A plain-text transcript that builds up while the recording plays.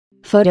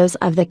Photos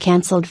of the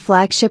cancelled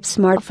flagship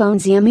smartphone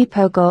Xiaomi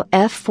Poco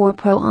F4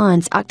 Pro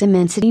on SoC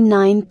Dimensity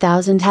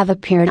 9000 have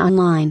appeared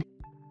online.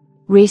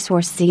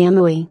 Resource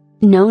Xiaomi,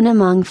 known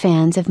among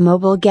fans of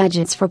mobile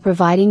gadgets for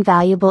providing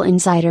valuable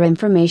insider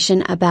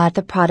information about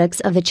the products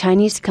of the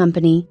Chinese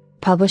company,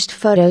 published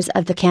photos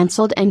of the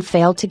cancelled and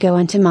failed to go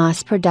into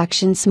mass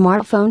production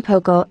smartphone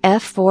Poco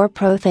F4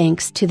 Pro.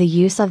 Thanks to the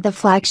use of the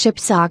flagship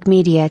SoC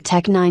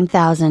MediaTek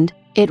 9000,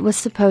 it was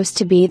supposed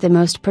to be the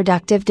most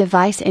productive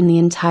device in the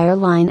entire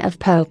line of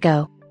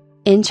Poco.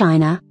 In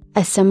China,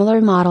 a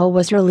similar model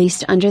was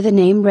released under the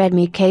name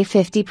Redmi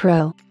K50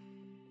 Pro.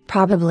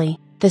 Probably,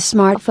 the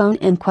smartphone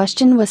in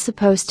question was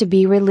supposed to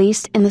be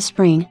released in the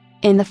spring.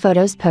 In the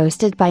photos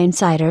posted by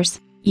insiders,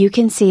 you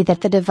can see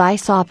that the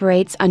device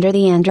operates under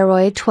the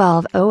Android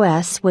 12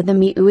 OS with the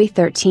MIUI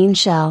 13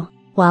 shell,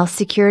 while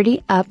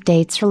security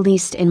updates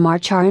released in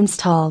March are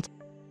installed.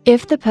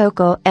 If the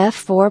Poco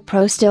F4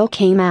 Pro still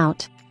came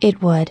out,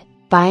 it would,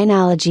 by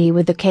analogy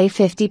with the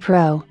K50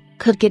 Pro,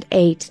 could get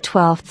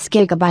 8/12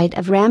 GB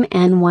of RAM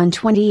and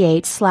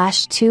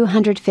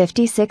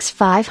 128/256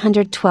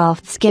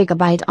 512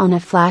 GB on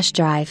a flash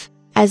drive,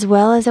 as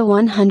well as a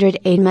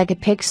 108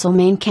 megapixel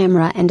main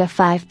camera and a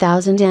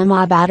 5000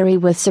 mAh battery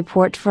with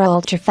support for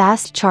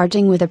ultra-fast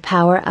charging with a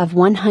power of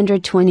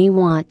 120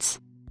 watts.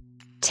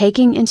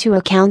 Taking into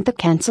account the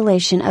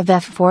cancellation of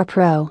F4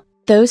 Pro,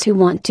 those who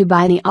want to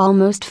buy the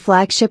almost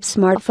flagship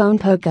smartphone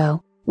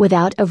Poco,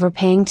 without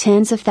overpaying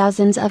tens of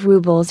thousands of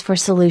rubles for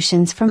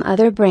solutions from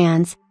other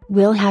brands,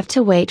 will have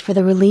to wait for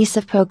the release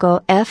of Poco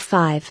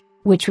F5,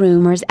 which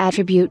rumors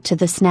attribute to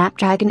the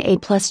Snapdragon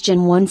 8 Plus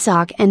Gen 1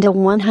 SoC and a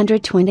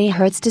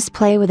 120Hz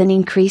display with an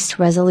increased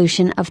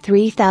resolution of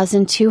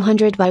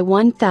 3200 by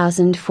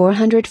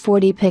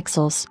 1440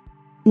 pixels.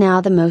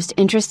 Now the most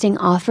interesting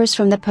offers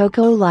from the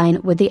Poco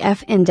line with the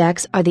F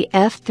index are the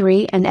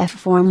F3 and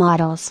F4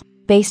 models.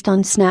 Based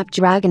on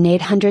Snapdragon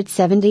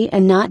 870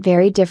 and not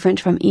very different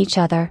from each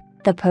other,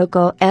 the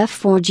Poco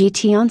F4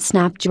 GT on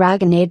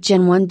Snapdragon 8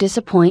 Gen 1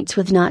 disappoints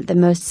with not the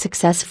most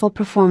successful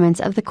performance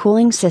of the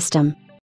cooling system.